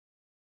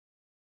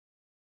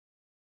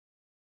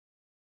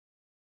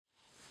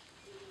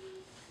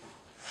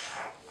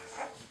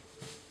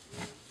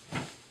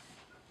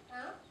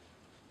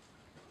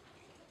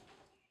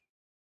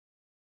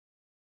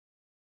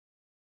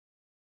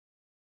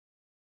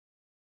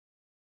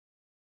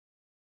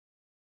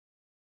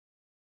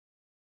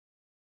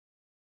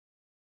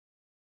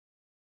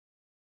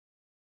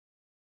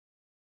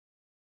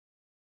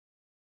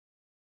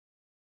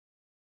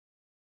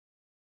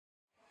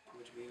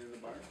what you mean in the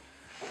barn?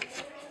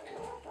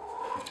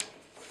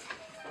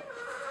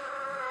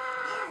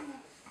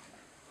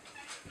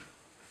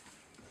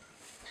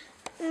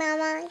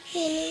 Mama,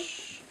 Kimmy.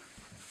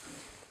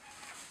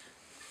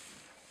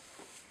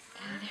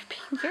 They're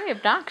being very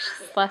obnoxious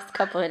the last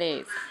couple of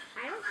days.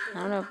 I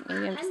don't know,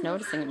 maybe I'm just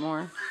noticing it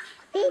more.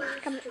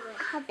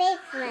 How big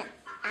went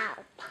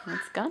out?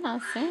 It's gonna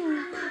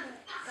soon. Did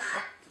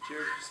you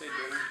ever say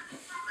dinner?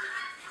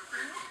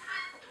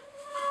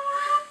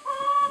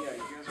 Yeah,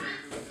 you guys are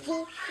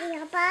See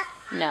your butt?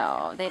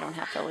 No, they don't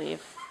have to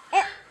leave.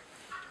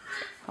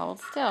 Hold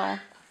still. I'm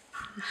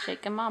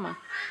shaking Mama.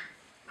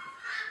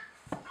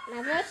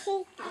 Mama,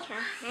 she's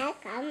her head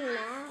on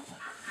now.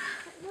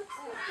 It looks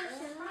like there's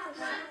another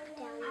sock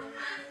down there.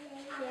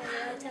 Yeah, we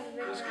always have a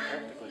big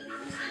technically be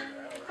this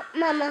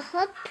hour. Mama,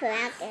 hold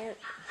present.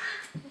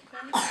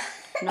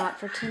 Not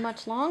for too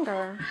much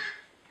longer.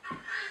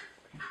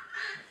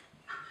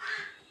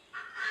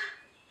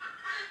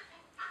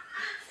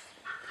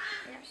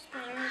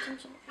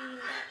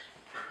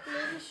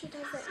 Maybe she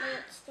doesn't know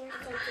it's there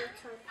since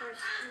it's her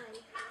first time.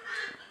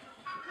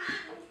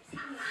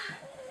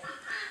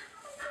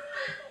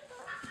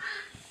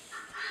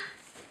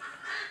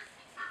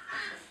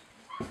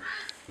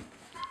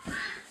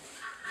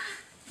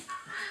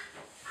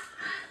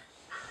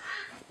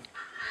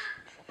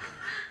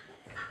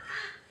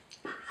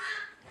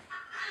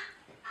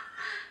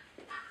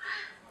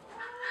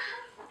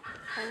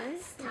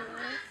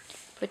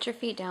 Put your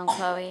feet down,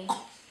 Chloe.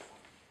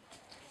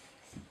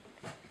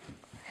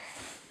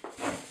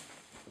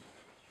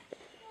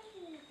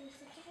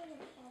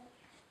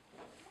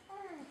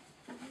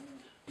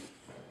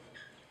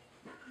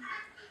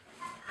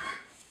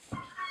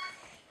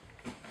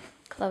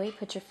 Chloe,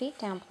 put your feet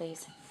down,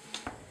 please.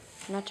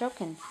 I'm not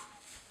joking.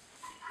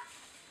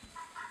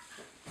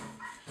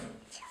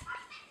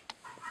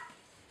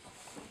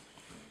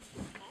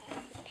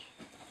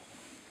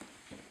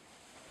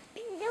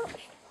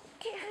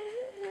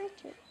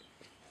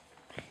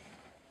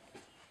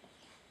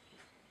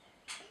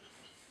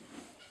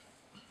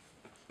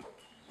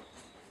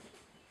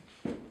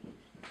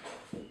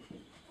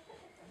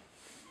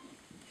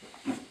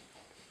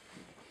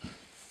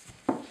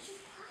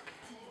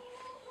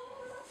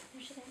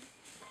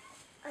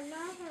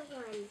 Another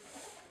one.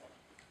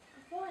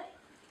 What?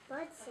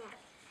 What's that?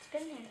 It's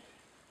been there.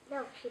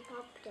 No, she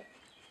popped it.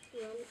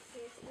 And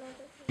here's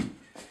another one.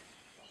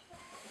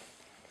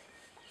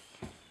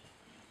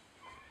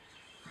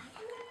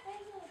 Why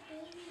do the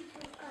babies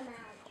will come out?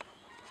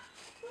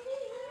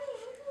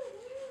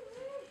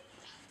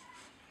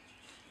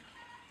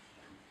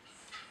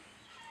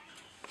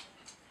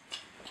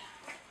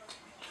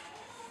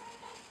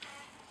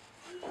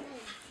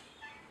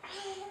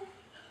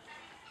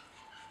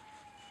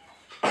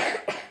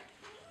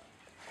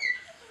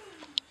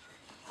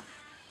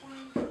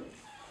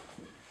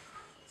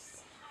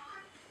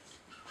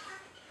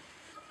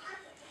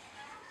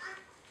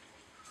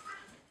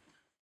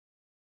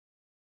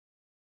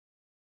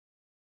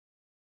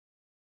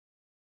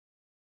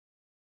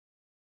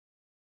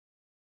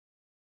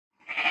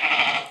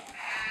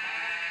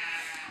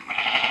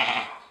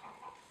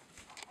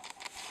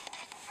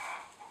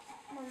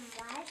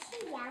 Why is she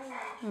yelling?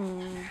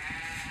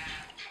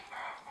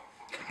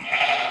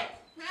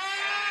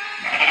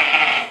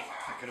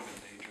 That could have been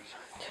dangerous.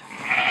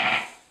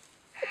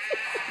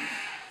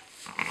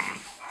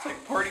 It's like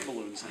party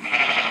balloons in there.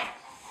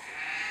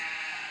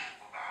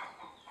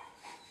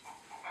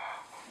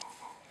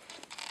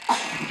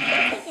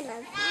 Taking a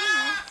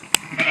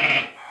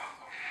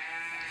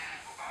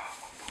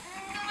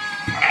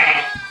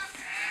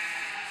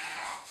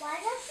Why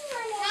does she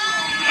want to?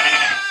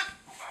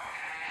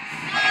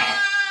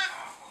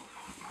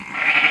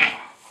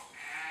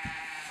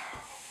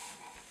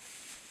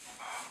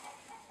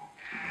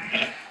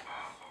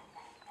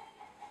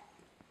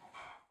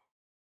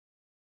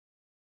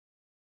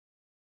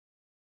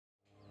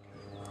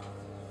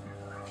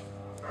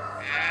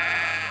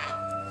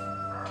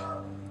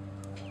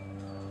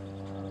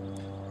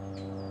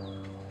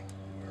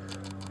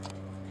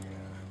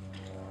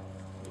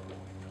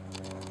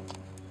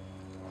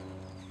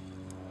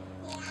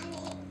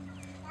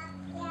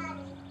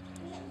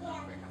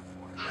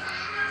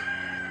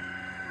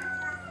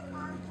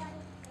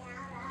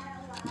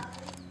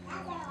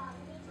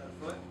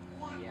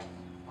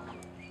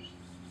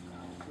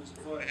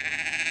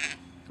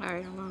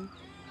 Alright, hold on.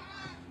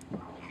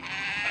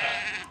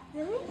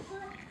 Really?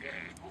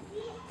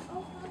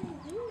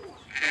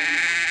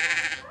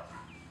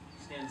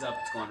 Stands up,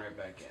 it's going right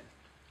back in.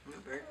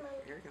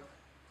 Here we go.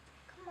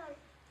 Come on.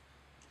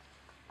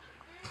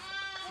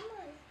 Come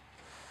on.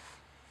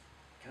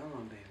 Come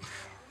on, baby girl.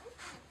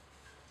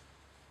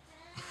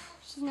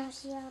 She knows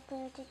she's out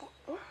there to the.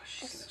 Oh,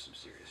 she's gonna have some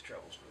serious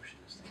troubles pushing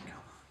this thing. Come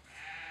on.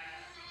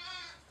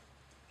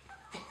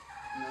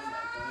 No,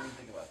 don't even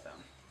think about them.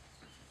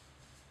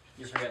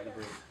 You're forgetting to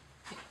breathe.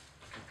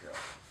 Good girl.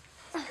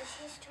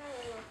 She's trying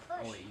to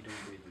push. Oh wait, you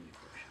don't breathe when you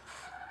push.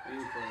 Are you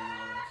recording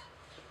all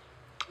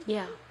this?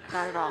 Yeah,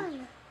 got it all.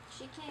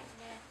 She can't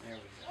get. There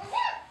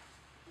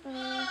we go.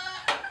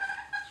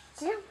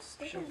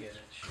 She'll get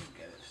it. She'll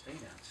get it. Stay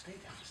down. Stay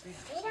down. Stay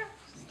down. Stay down.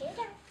 Stay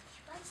down.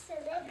 She wants to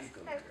live. You go,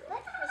 Her girl.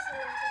 foot was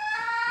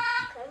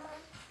lifted.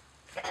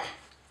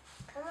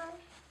 Come on.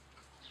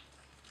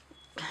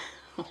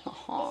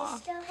 Is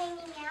it still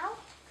hanging out?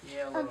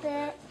 Yeah, A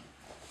bit.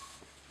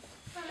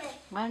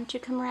 Why don't you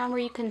come around where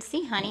you can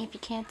see, honey, if you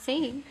can't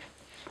see?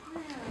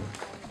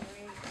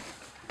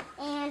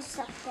 And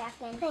stuff back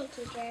in. Thank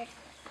you, Jared.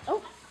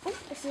 Oh,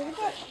 I see it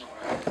again.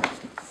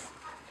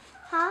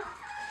 Huh?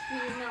 He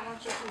does not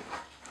want you to.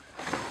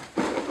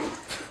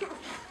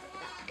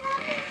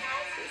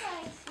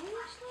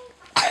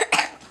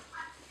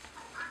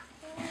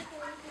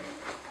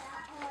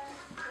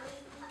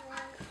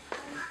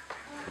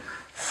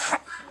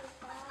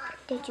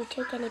 Did you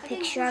take any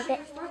picture of it?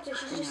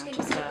 She's just gonna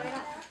just sit right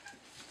up.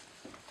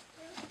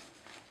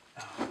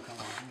 Oh, come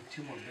on.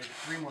 Give me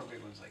three more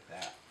big ones like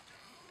that.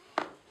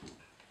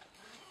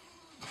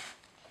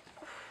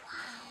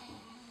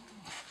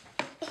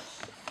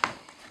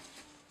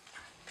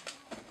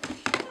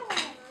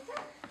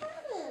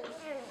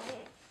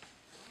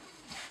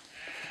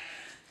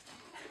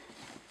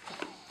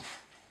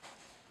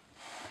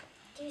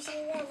 Do you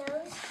see that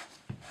nose?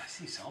 I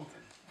see something.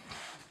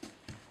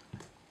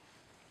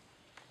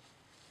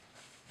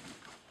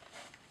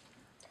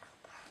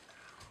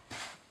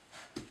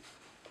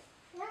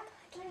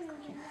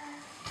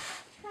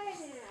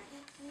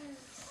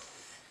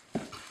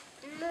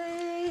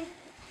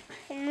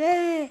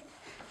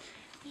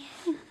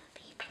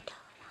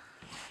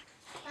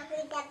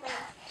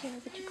 Sure,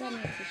 but you grab me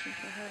a tissue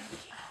for her.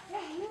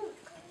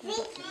 There's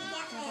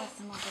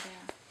some over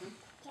there.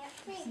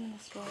 There's some in the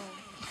stroller.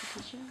 Is the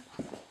tissue?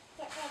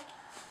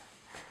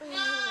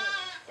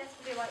 That's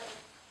to be white.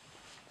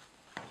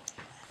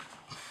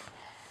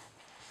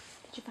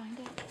 Did you find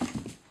it?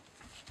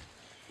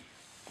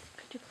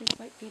 Could you please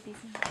wipe baby's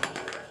nose?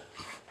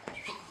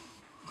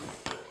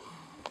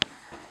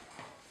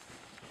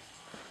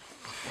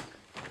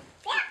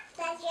 Yeah,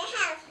 that's your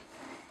house.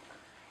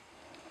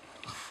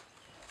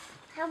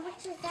 How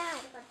much is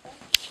that?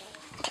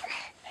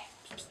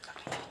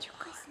 You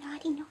guys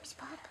naughty nose,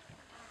 Bob.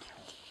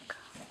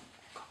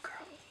 Go,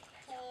 girl.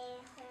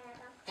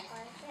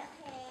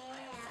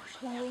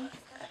 Chloe?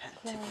 That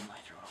tip of my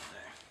throat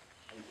there.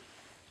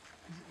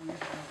 We don't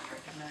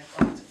recognize.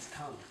 Oh, it's its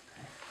tongue.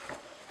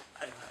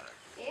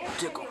 Yeah,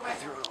 Tickle my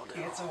throat all day.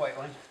 Yeah, it's a white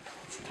one.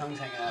 Its tongue's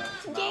hanging out of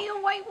its mouth. Yay, a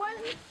white one.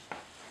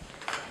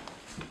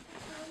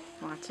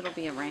 Watch, it'll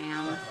be a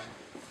ram.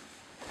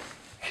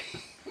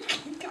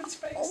 Look at its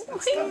face. Oh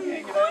That's my tongue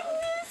hanging out.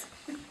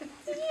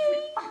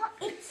 Oh,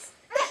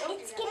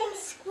 it's getting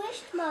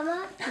squished,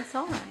 Mama. It's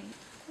all right.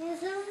 There's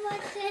so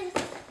much hanging.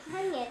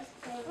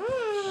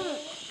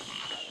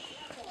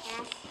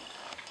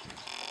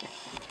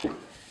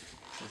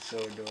 It's so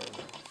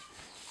adorable.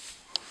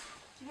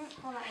 You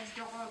don't call that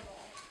adorable.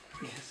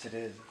 Yes, it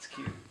is. It's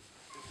cute.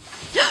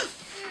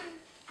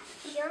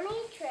 She'll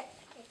need trip.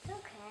 It's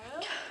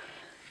okay.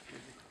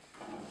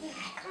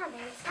 Come on,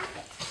 stop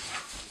it.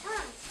 Come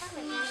on, stop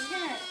it. He's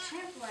gonna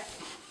trample it.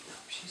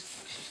 She's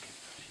good. She's good.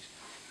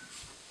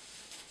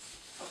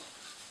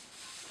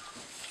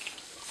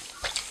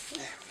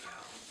 There we go.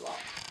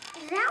 Block.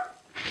 Is that?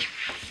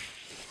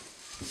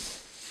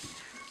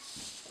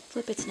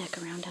 Flip its neck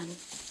around, honey.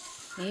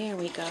 There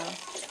we go.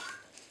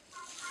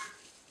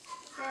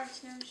 There,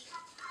 Snooze.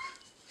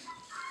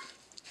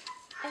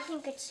 I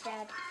think it's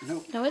dead.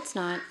 Nope. No, it's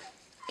not.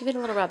 Give it a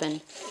little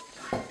rubbing.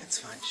 It's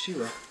fine. She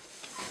will.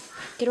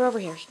 Get her over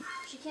here.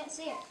 She can't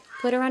see it.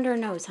 Put her under her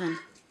nose, hon.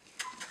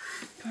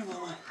 Come on,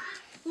 Mama.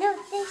 No,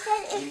 they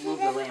said if You move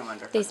the lamb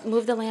under.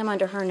 Move the lamb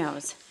under her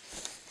nose.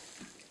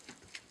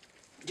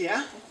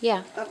 Yeah?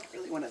 Yeah. I don't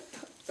really want to.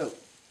 Oh,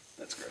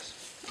 that's gross.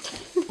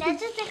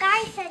 That's what the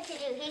guy said to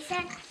do. He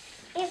said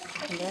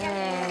if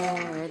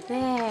There,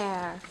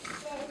 there.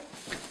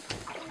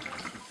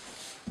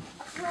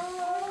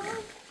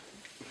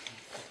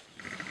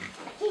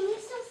 Can you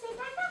still stay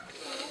back up?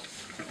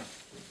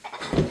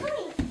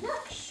 Honey,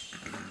 look.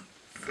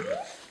 See?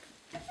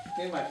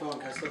 Give me my phone.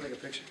 Can I still take a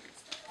picture?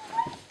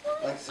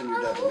 I like to send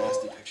your dad the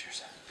nasty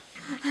pictures.